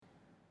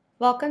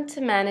Welcome to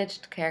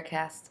Managed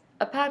Carecast,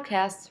 a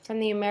podcast from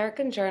the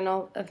American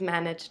Journal of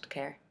Managed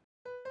Care.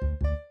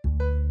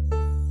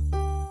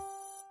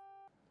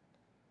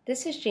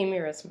 This is Jamie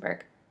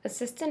Rosenberg,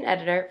 Assistant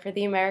Editor for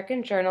the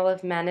American Journal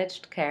of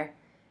Managed Care,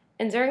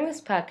 and during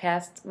this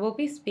podcast, we'll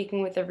be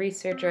speaking with a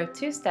researcher of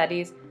two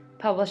studies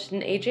published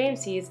in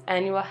AJMC's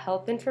annual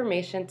Health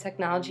Information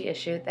Technology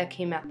issue that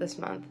came out this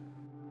month.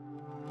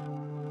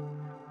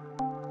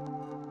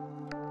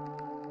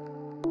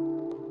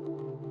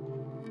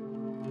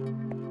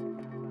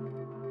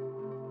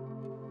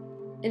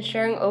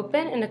 Ensuring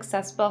open and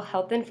accessible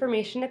health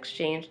information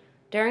exchange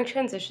during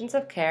transitions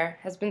of care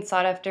has been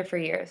sought after for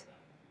years,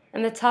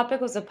 and the topic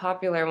was a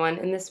popular one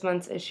in this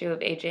month's issue of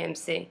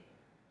AJMC.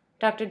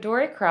 Dr.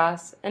 Dory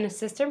Cross, an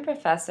assistant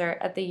professor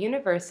at the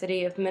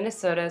University of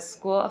Minnesota's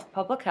School of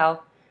Public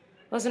Health,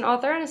 was an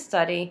author in a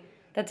study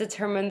that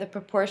determined the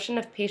proportion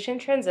of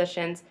patient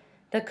transitions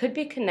that could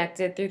be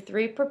connected through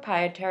three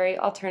proprietary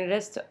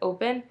alternatives to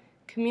open,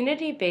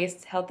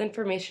 community-based health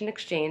information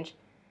exchange,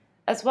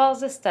 as well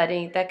as a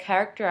study that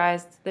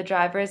characterized the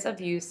drivers of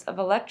use of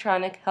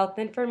electronic health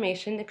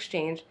information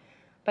exchange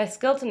by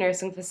skilled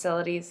nursing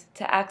facilities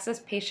to access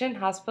patient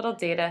hospital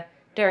data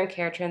during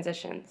care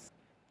transitions.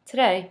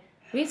 Today,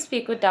 we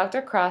speak with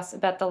Dr. Cross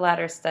about the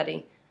latter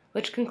study,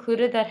 which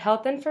concluded that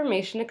health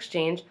information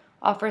exchange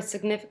offers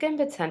significant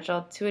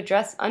potential to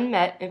address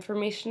unmet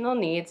informational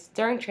needs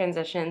during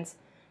transitions,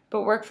 but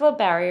workflow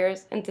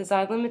barriers and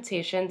design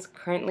limitations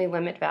currently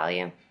limit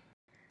value.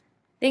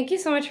 Thank you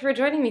so much for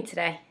joining me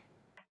today.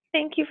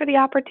 Thank you for the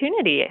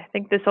opportunity. I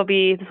think this will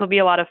be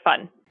a lot of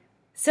fun.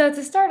 So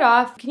to start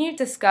off, can you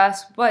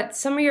discuss what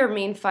some of your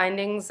main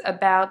findings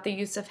about the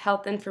use of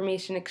health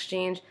information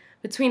exchange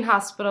between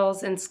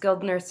hospitals and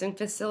skilled nursing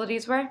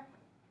facilities were?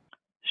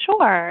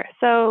 Sure.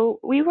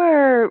 So we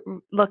were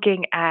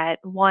looking at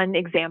one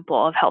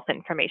example of health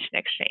information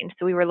exchange.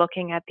 So we were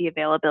looking at the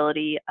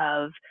availability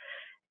of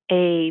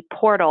a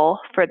portal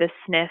for the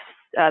SNFs,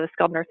 the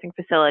skilled nursing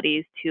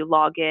facilities, to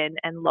log in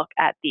and look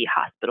at the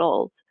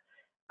hospital's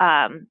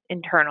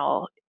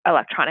internal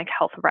electronic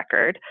health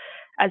record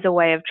as a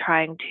way of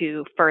trying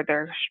to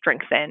further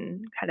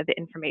strengthen kind of the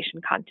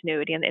information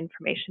continuity and the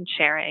information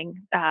sharing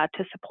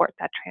to support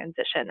that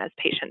transition as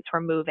patients were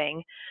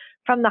moving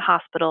from the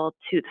hospital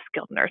to the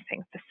skilled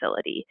nursing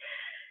facility.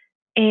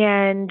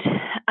 And,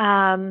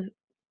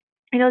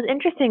 it was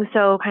interesting.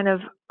 So, kind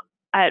of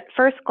at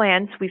first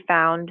glance, we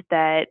found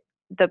that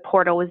the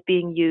portal was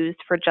being used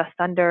for just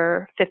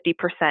under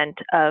 50%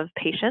 of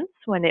patients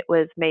when it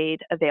was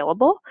made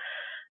available.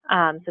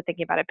 So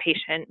thinking about a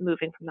patient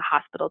moving from the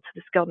hospital to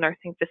the skilled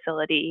nursing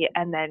facility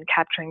and then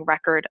capturing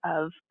record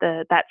of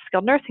that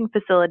skilled nursing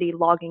facility,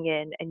 logging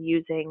in and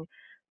using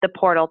the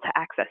portal to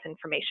access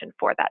information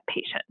for that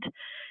patient.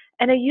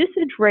 And a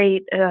usage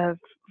rate of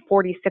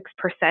 46%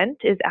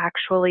 is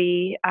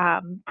actually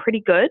pretty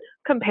good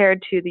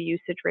compared to the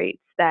usage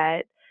rates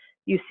that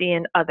you see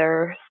in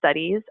other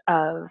studies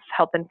of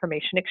health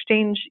information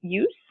exchange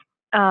use.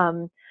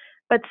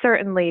 But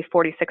certainly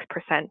 46%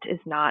 is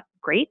not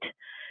great.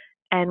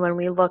 And when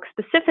we look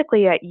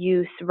specifically at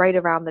use right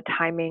around the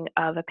timing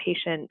of a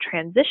patient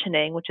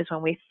transitioning, which is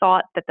when we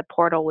thought that the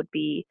portal would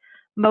be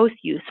most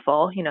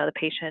useful, the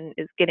patient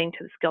is getting to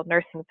the skilled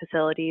nursing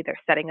facility, they're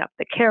setting up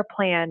the care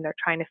plan, they're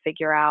trying to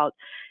figure out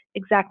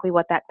exactly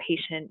what that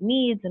patient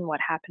needs and what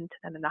happened to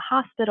them in the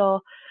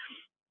hospital.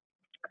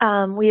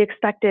 We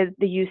expected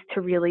the use to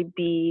really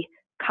be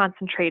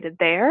concentrated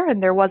there,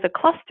 and there was a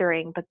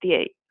clustering, but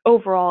the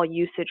overall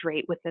usage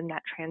rate within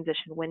that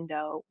transition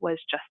window was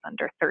just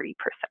under 30%.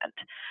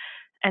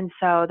 And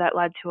so that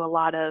led to a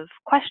lot of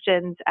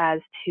questions as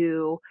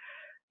to,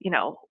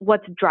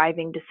 what's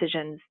driving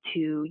decisions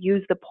to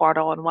use the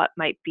portal and what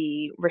might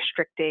be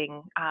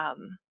restricting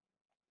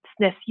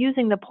SNFs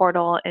using the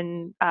portal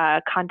in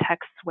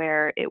contexts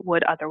where it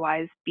would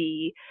otherwise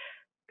be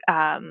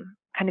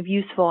kind of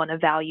useful and a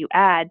value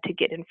add to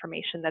get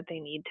information that they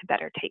need to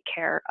better take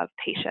care of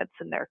patients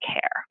and their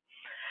care.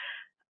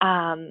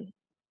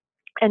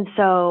 And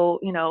so,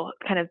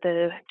 kind of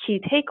the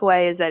key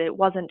takeaway is that it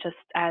wasn't just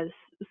as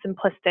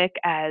simplistic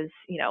as,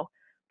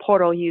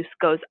 portal use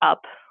goes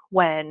up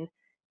when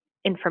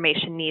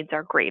information needs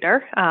are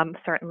greater.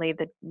 Certainly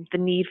the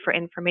need for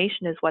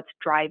information is what's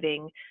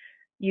driving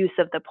use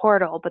of the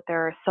portal, but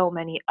there are so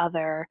many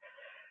other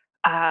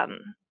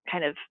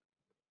kind of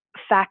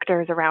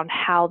factors around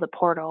how the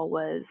portal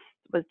was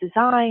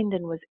designed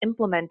and was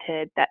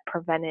implemented that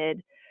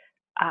prevented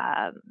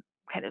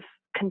kind of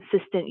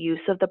consistent use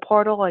of the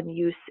portal and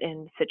use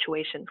in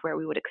situations where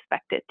we would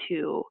expect it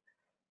to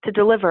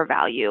deliver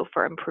value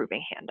for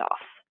improving handoffs.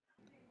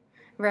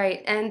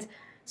 Right. And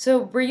so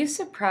were you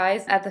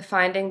surprised at the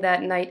finding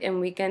that night and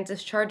weekend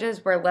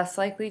discharges were less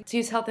likely to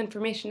use health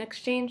information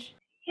exchange?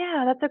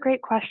 Yeah, that's a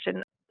great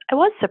question. I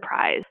was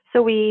surprised.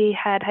 So we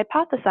had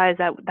hypothesized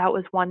that that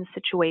was one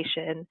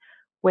situation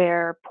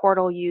where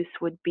portal use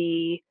would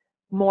be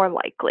more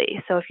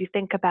likely. So if you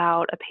think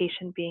about a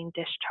patient being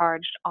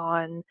discharged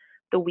on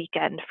the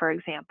weekend, for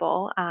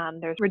example,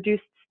 there's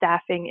reduced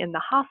staffing in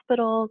the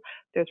hospitals,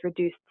 there's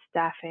reduced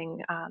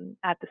staffing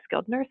at the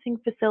skilled nursing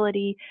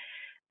facility.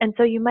 And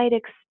so you might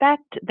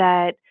expect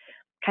that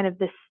kind of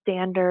the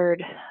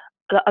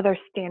other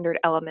standard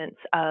elements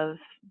of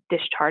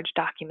discharge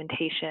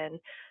documentation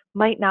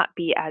might not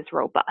be as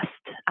robust.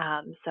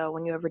 So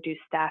when you have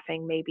reduced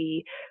staffing,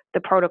 maybe the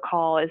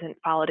protocol isn't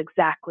followed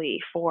exactly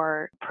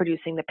for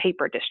producing the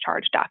paper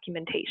discharge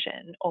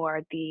documentation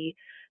or the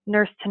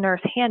nurse to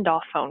nurse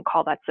handoff phone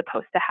call that's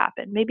supposed to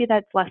happen. Maybe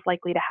that's less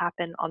likely to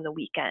happen on the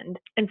weekend.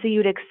 And so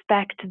you'd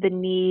expect the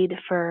need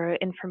for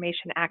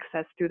information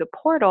access through the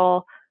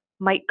portal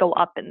might go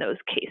up in those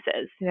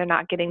cases. They're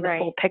not getting the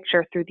full Right.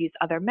 picture through these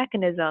other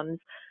mechanisms,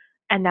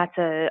 and that's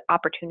an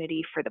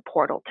opportunity for the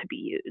portal to be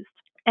used.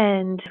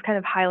 And kind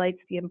of highlights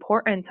the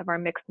importance of our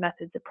mixed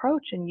methods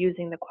approach and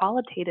using the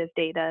qualitative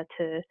data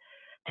to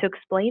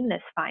explain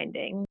this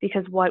finding,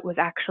 because what was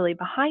actually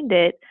behind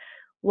it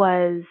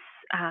was,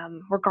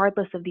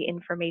 regardless of the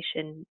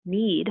information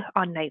need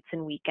on nights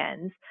and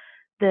weekends,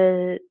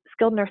 the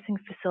skilled nursing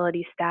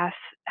facility staff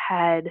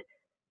had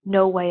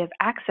no way of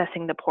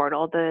accessing the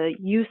portal. The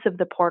use of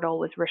the portal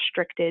was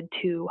restricted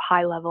to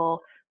high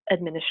level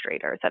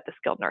administrators at the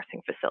skilled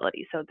nursing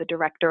facility. So the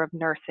director of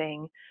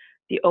nursing,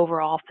 the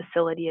overall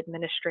facility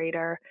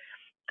administrator,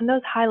 and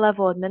those high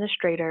level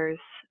administrators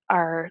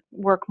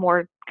work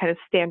more kind of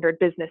standard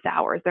business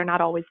hours. They're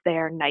not always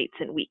there nights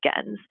and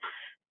weekends.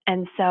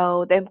 And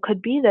so there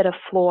could be that a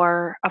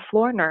floor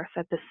nurse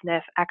at the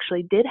SNF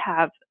actually did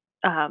have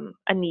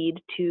a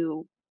need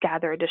to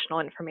gather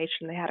additional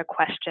information. They had a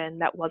question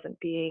that wasn't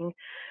being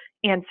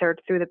answered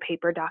through the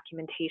paper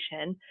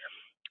documentation,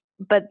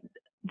 but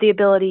the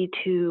ability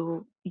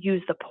to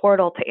use the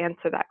portal to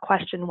answer that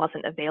question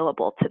wasn't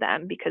available to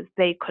them because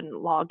they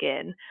couldn't log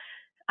in,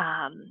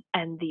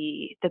 and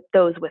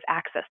those with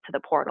access to the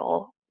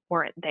portal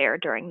weren't there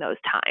during those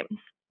times.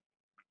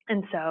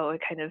 And so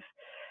it kind of,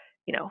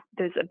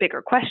 there's a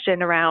bigger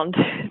question around,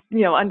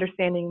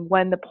 understanding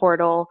when the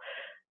portal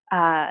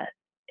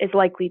is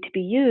likely to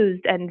be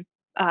used and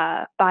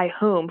by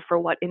whom for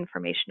what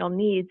informational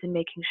needs, and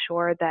making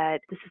sure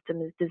that the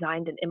system is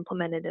designed and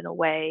implemented in a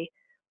way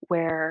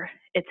where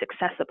it's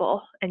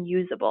accessible and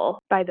usable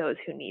by those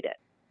who need it.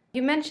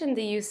 You mentioned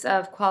the use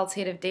of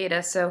qualitative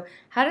data. So,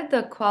 how did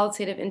the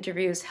qualitative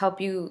interviews help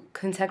you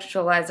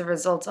contextualize the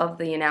results of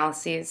the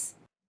analyses?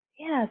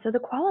 Yeah, so the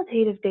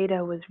qualitative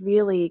data was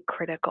really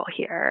critical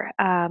here.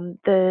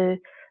 The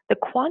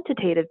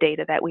quantitative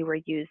data that we were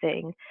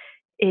using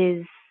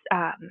is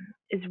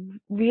is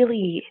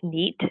really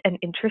neat and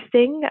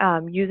interesting.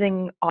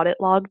 Using audit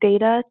log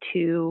data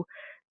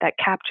that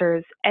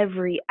captures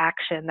every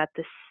action that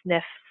the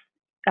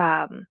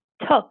SNF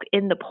took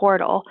in the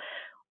portal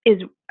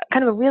is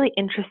kind of a really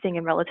interesting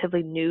and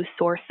relatively new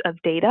source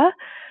of data.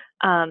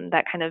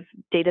 That kind of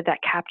data that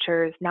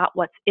captures not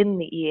what's in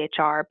the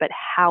EHR, but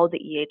how the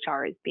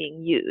EHR is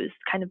being used,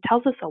 kind of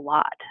tells us a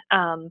lot.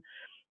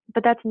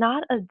 But that's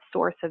not a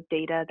source of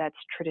data that's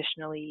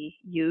traditionally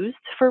used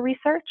for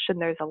research, and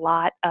there's a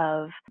lot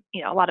of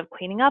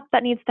cleaning up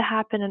that needs to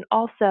happen, and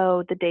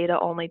also the data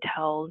only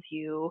tells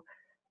you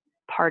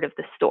part of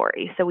the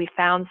story. So we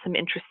found some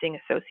interesting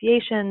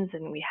associations,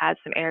 and we had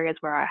some areas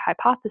where our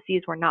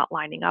hypotheses were not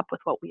lining up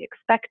with what we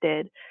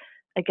expected.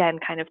 Again,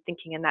 kind of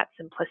thinking in that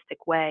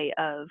simplistic way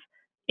of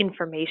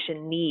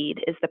information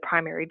need is the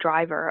primary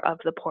driver of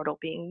the portal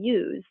being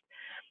used.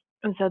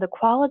 And so the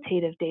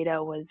qualitative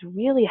data was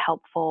really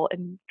helpful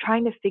in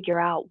trying to figure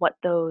out what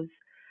those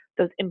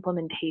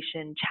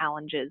implementation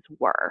challenges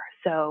were.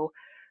 So,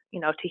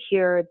 to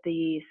hear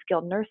the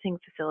skilled nursing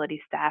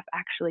facility staff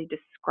actually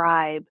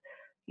describe,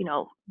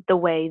 the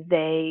way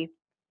they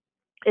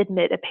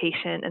admit a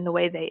patient and the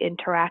way they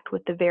interact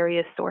with the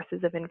various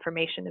sources of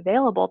information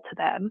available to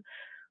them,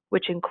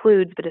 which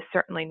includes but is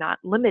certainly not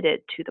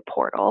limited to the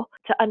portal,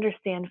 to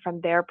understand from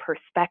their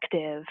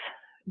perspective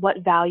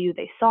what value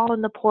they saw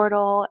in the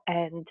portal,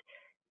 and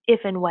if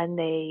and when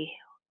they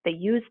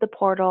use the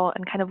portal,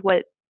 and kind of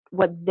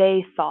what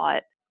they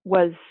thought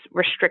was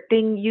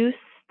restricting use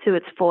to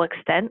its full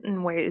extent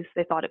in ways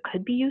they thought it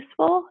could be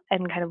useful,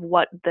 and kind of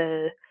what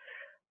the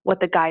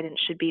guidance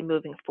should be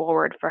moving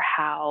forward for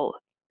how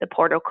the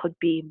portal could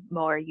be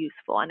more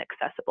useful and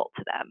accessible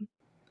to them.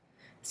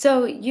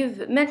 So,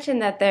 you've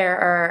mentioned that there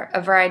are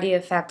a variety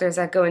of factors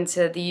that go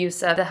into the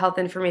use of the health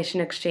information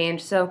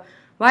exchange. So,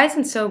 why is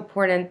it so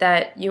important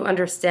that you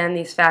understand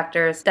these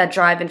factors that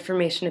drive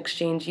information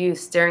exchange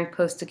use during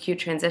post acute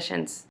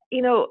transitions?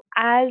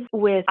 As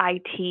with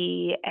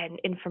IT and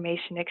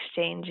information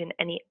exchange in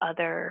any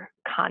other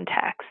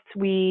context,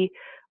 we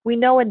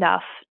know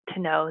enough to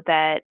know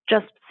that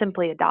just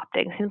simply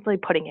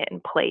putting it in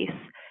place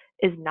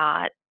is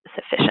not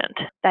sufficient.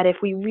 That if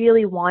we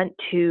really want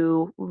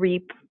to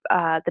reap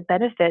the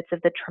benefits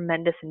of the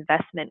tremendous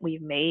investment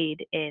we've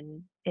made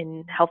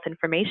in health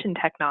information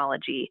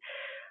technology,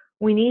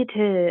 we need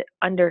to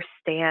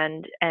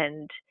understand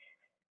and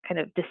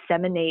kind of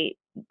disseminate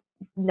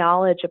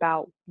knowledge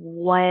about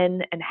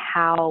when and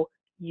how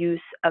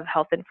use of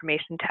health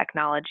information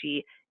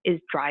technology is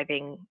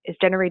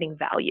generating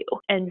value.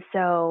 And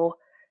so,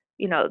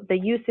 the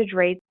usage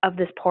rates of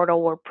this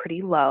portal were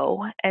pretty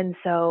low. And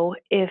so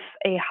if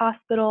a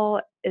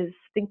hospital is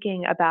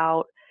thinking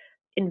about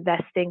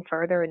investing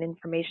further in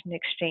information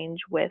exchange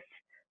with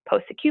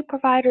post-acute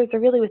providers or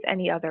really with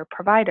any other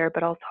provider,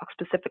 but I'll talk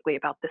specifically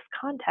about this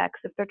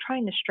context. If they're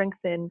trying to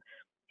strengthen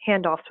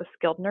handoffs with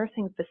skilled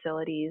nursing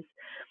facilities,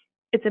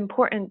 it's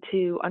important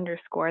to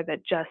underscore that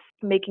just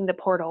making the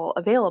portal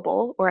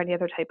available or any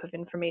other type of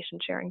information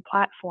sharing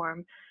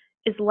platform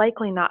is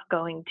likely not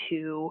going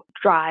to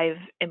drive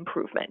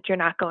improvement. You're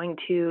not going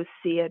to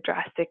see a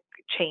drastic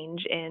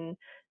change in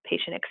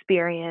patient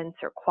experience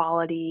or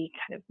quality,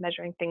 kind of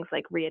measuring things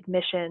like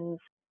readmissions.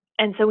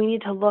 And so we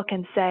need to look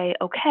and say,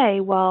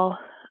 okay, well,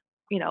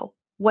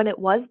 when it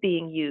was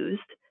being used,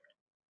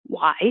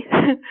 why?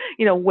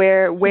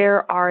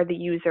 Where are the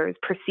users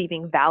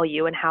perceiving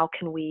value, and how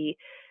can we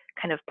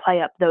kind of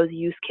play up those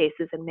use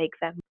cases and make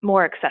them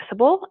more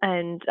accessible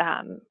and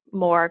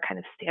more kind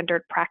of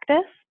standard practice?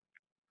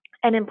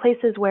 And in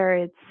places where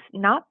it's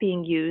not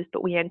being used,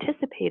 but we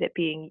anticipate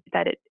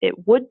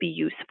it would be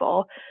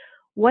useful,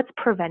 what's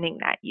preventing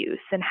that use,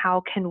 and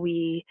how can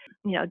we,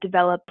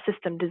 develop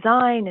system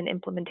design and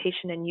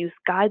implementation and use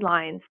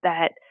guidelines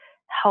that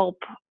help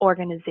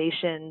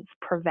organizations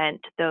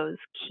prevent those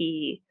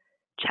key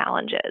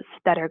challenges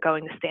that are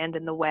going to stand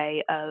in the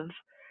way of,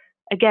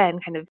 again,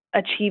 kind of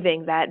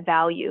achieving that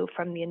value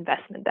from the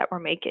investment that we're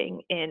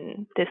making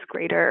in this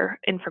greater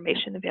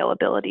information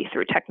availability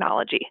through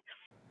technology.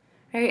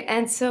 Right.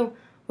 And so,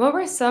 what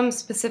were some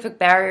specific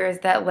barriers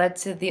that led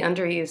to the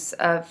underuse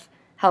of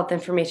health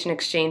information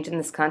exchange in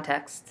this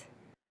context?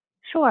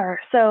 Sure.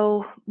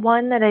 So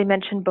one that I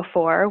mentioned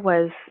before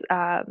was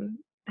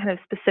kind of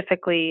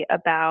specifically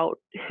about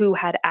who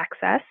had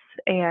access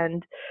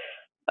and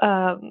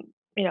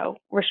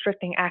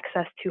restricting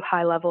access to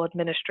high-level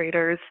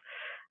administrators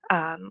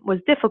was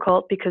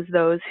difficult because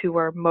those who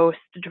were most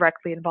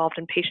directly involved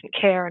in patient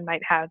care and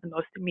might have the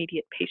most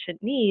immediate patient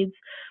needs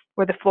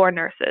were the floor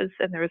nurses,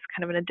 and there was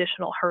kind of an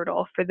additional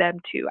hurdle for them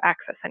to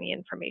access any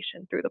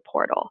information through the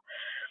portal.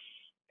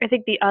 I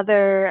think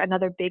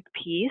another big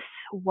piece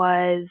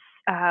was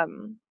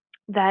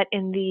that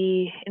in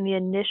the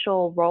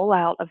initial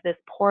rollout of this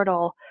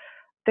portal,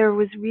 there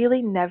was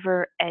really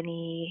never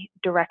any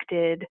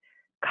directed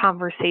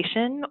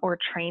conversation or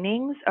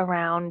trainings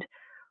around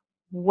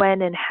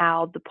when and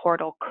how the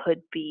portal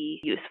could be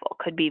useful,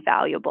 could be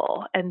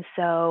valuable. And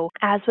so,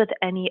 as with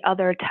any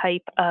other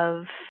type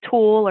of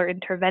tool or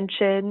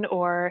intervention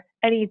or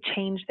any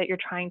change that you're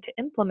trying to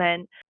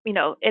implement,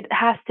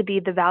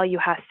 the value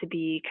has to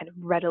be kind of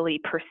readily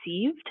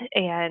perceived.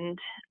 And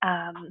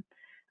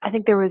I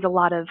think there was a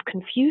lot of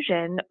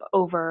confusion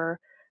over,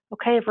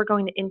 okay, if we're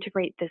going to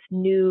integrate this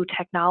new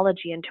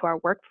technology into our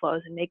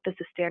workflows and make this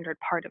a standard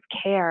part of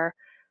care,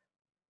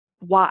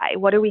 why?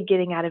 What are we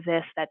getting out of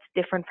this that's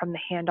different from the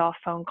handoff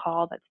phone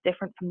call, that's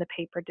different from the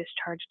paper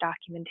discharge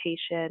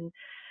documentation?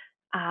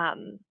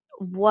 Um,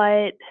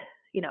 what,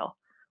 you know,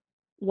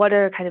 what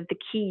are kind of the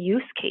key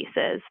use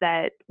cases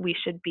that we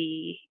should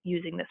be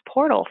using this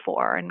portal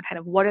for? And kind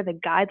of what are the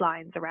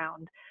guidelines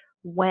around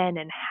when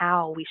and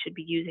how we should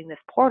be using this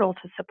portal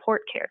to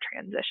support care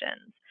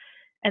transitions?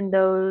 And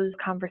those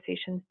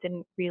conversations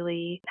didn't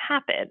really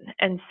happen.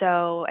 And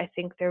so I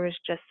think there was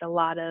just a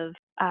lot of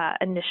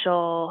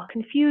initial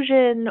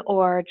confusion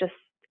or just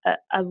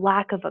a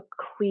lack of a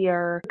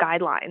clear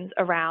guidelines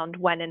around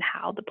when and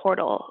how the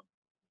portal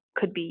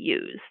could be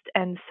used.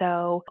 And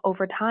so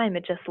over time,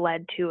 it just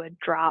led to a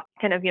drop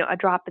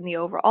in the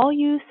overall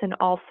use. And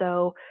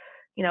also,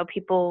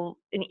 people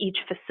in each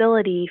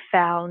facility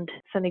found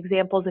some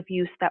examples of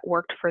use that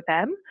worked for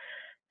them,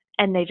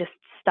 and they just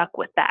stuck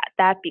with that.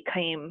 That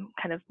became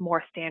kind of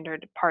more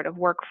standard part of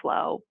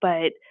workflow,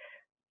 but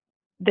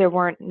there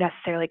weren't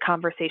necessarily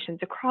conversations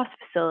across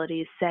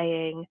facilities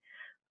saying,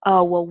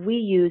 oh, well, we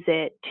use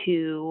it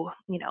to,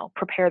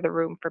 prepare the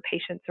room for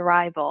patients'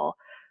 arrival.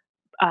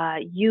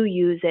 You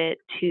use it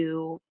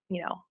to,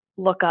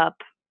 look up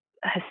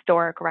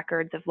historic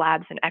records of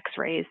labs and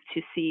x-rays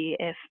to see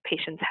if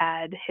patients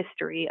had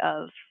history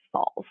of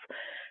falls.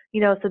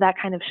 So that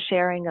kind of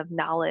sharing of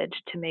knowledge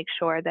to make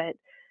sure that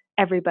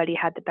everybody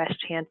had the best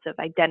chance of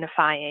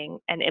identifying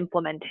and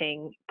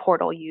implementing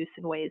portal use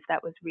in ways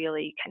that was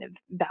really kind of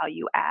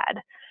value add.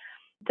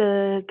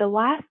 The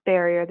last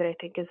barrier that I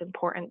think is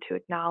important to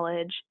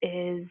acknowledge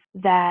is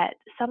that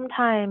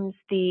sometimes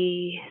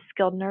the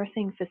skilled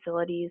nursing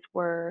facilities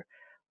were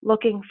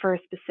looking for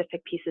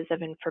specific pieces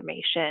of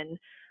information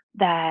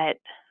that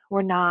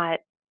were not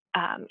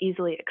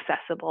easily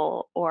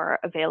accessible or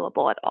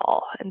available at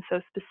all. And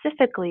so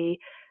specifically,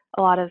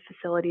 a lot of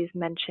facilities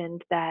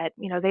mentioned that,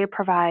 they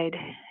provide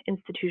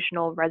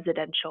institutional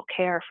residential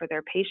care for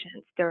their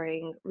patients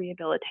during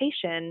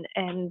rehabilitation,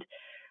 and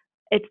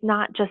it's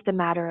not just a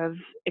matter of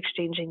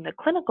exchanging the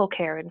clinical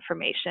care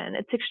information,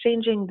 it's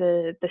exchanging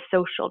the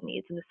social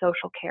needs and the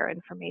social care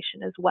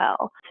information as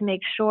well to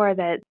make sure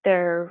that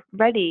they're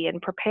ready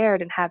and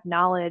prepared and have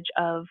knowledge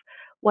of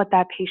what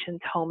that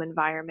patient's home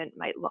environment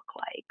might look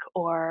like.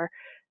 Or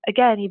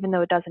again, even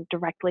though it doesn't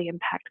directly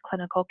impact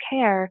clinical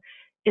care,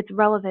 it's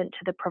relevant to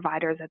the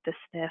providers at the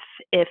SNF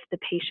if the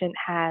patient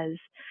has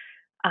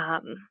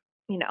um,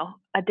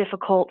 a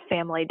difficult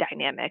family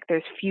dynamic.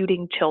 There's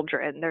feuding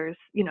children. There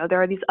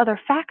are these other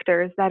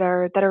factors that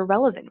are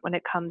relevant when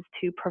it comes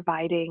to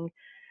providing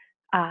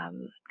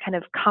kind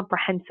of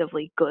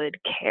comprehensively good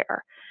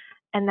care.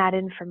 And that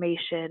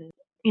information,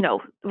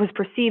 was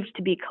perceived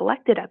to be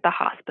collected at the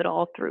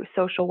hospital through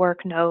social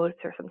work notes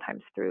or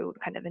sometimes through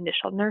kind of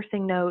initial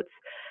nursing notes,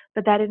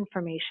 but that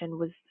information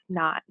was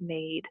not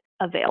made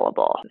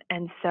available.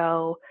 And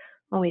so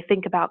when we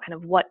think about kind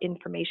of what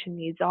information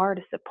needs are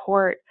to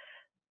support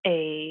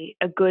a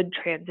good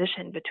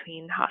transition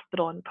between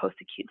hospital and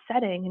post-acute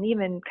setting, and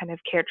even kind of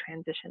care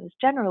transitions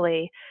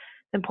generally,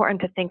 it's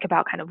important to think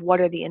about kind of what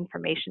are the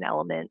information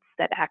elements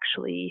that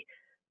actually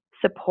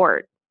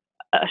support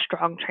a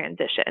strong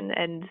transition,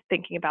 and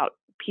thinking about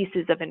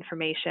pieces of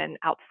information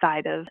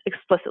outside of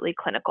explicitly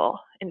clinical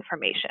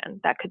information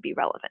that could be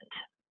relevant.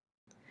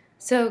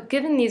 So,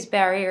 given these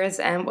barriers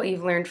and what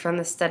you've learned from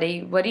the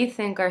study, what do you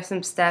think are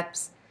some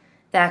steps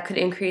that could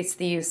increase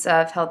the use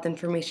of health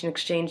information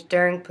exchange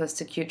during post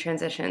acute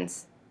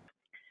transitions?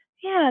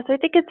 Yeah, so I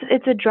think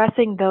it's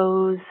addressing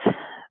those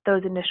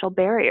initial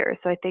barriers.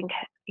 So I think,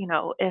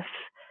 if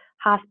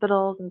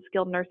hospitals and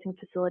skilled nursing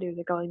facilities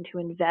are going to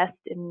invest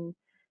in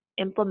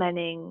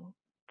implementing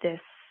this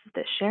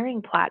this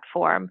sharing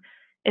platform,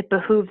 it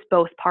behooves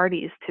both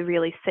parties to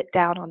really sit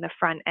down on the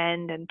front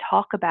end and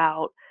talk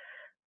about,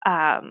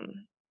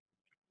 um,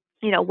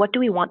 what do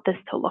we want this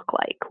to look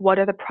like? What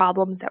are the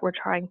problems that we're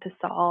trying to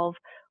solve?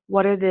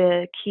 What are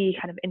the key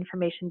kind of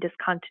information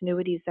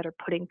discontinuities that are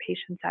putting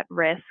patients at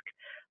risk?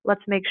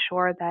 Let's make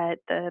sure that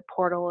the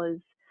portal is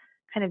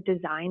kind of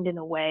designed in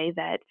a way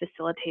that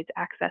facilitates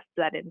access to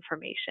that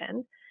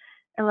information.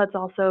 And let's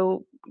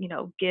also,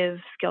 give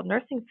skilled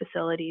nursing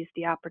facilities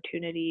the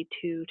opportunity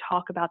to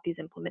talk about these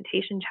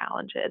implementation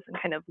challenges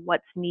and kind of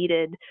what's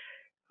needed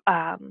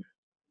um,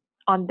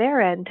 on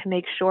their end to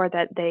make sure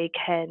that they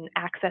can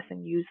access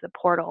and use the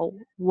portal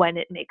when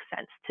it makes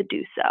sense to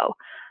do so.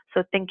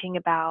 So thinking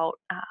about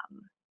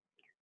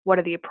what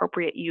are the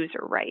appropriate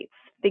user rights,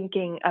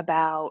 thinking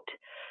about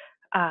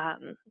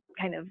um,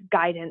 kind of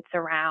guidance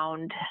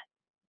around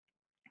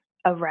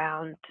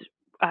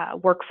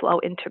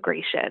workflow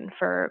integration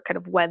for kind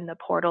of when the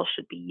portal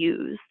should be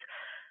used.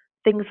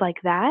 Things like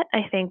that,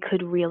 I think,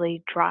 could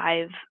really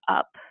drive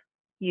up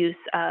use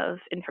of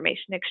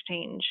information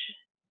exchange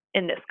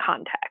in this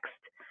context.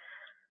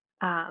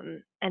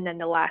 And then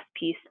the last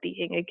piece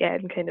being,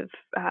 again, kind of,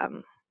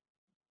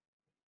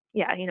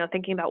 yeah,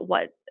 thinking about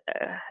what,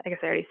 I guess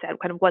I already said,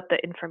 kind of what the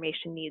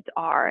information needs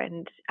are,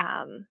 and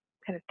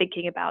kind of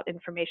thinking about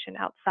information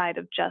outside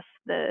of just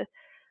the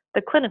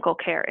clinical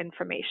care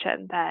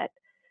information that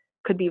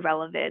could be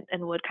relevant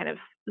and would kind of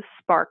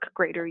spark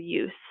greater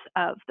use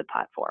of the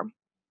platform.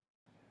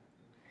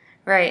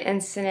 Right,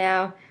 and so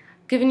now,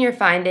 given your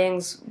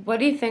findings, what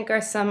do you think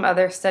are some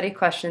other study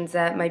questions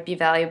that might be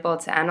valuable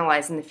to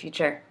analyze in the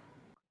future?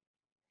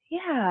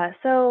 Yeah,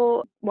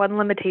 so one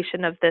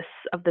limitation of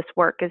this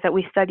work is that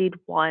we studied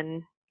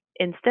one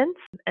instance,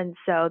 and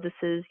so this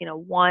is,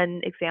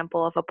 one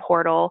example of a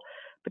portal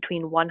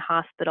between one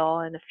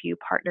hospital and a few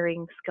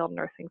partnering skilled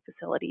nursing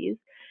facilities.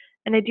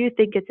 And I do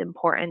think it's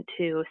important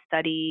to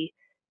study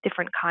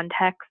different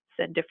contexts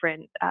and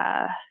different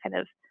kind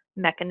of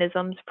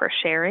mechanisms for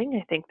sharing.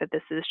 I think that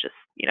this is just,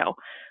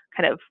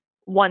 kind of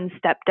one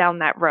step down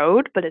that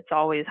road, but it's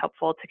always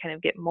helpful to kind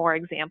of get more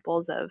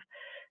examples of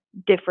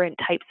different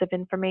types of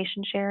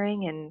information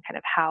sharing and kind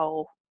of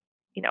how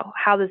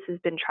this has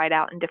been tried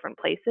out in different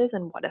places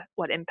and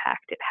what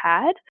impact it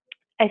had.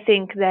 I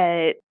think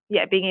that,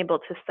 yeah, being able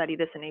to study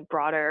this in a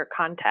broader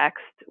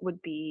context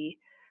would be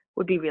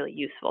really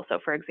useful. So,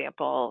 for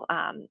example,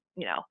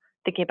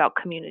 thinking about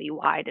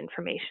community-wide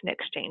information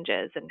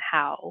exchanges and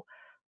how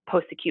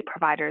post-acute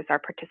providers are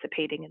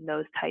participating in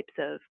those types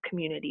of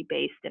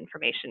community-based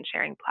information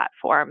sharing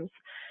platforms,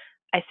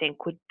 I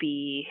think would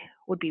be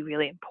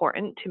really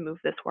important to move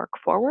this work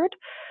forward.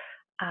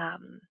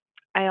 Um,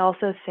 I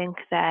also think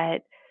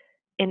that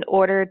in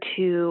order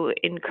to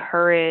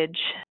encourage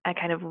a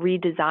kind of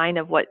redesign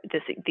of what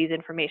these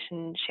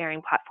information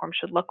sharing platforms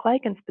should look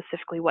like, and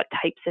specifically what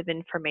types of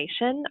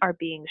information are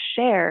being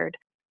shared,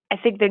 I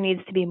think there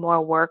needs to be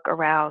more work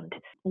around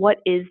what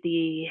is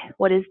the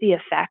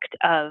effect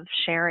of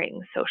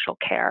sharing social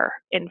care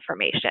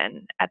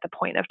information at the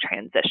point of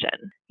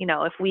transition.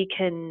 If we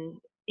can,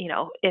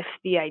 if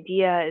the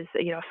idea is,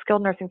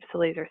 skilled nursing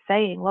facilities are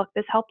saying, look,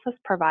 this helps us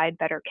provide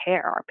better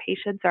care. Our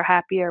patients are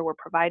happier. We're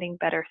providing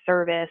better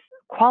service.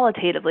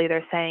 Qualitatively,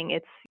 they're saying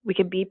we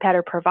can be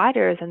better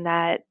providers, and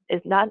that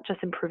is not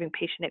just improving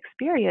patient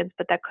experience,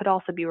 but that could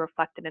also be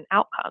reflected in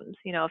outcomes.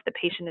 If the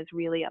patient is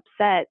really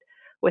upset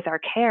with our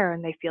care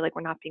and they feel like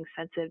we're not being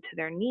sensitive to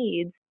their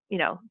needs,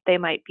 they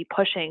might be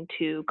pushing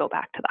to go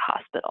back to the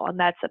hospital, and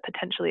that's a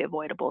potentially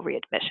avoidable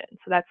readmission.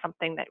 So that's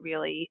something that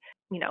really,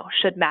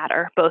 should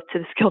matter both to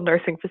the skilled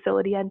nursing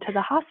facility and to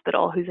the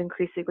hospital, who's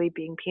increasingly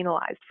being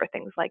penalized for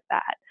things like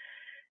that.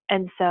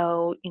 And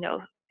so,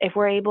 if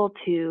we're able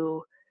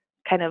to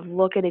kind of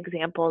look at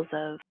examples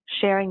of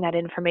sharing that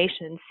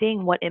information and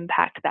seeing what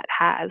impact that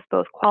has,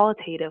 both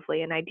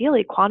qualitatively and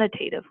ideally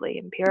quantitatively,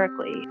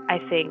 empirically, I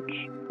think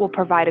will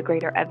provide a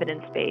greater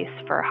evidence base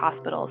for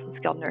hospitals and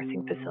skilled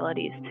nursing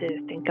facilities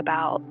to think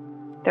about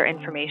their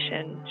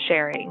information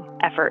sharing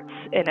efforts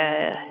in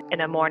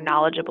a more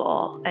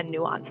knowledgeable and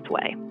nuanced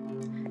way.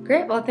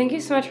 Great. Well, thank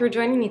you so much for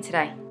joining me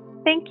today.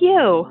 Thank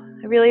you.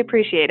 I really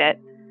appreciate it.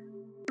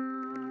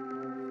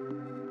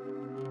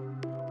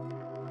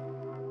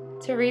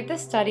 To read the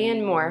study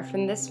and more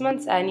from this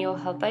month's annual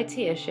Health IT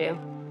issue,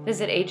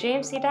 visit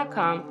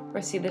ajmc.com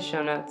or see the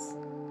show notes.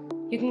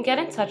 You can get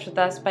in touch with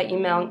us by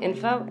emailing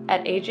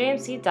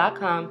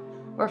info@ajmc.com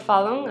or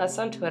following us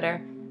on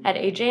Twitter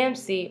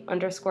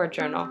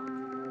 @ajmc_journal.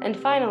 And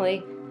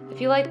finally, if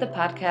you like the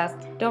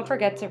podcast, don't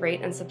forget to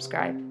rate and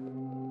subscribe.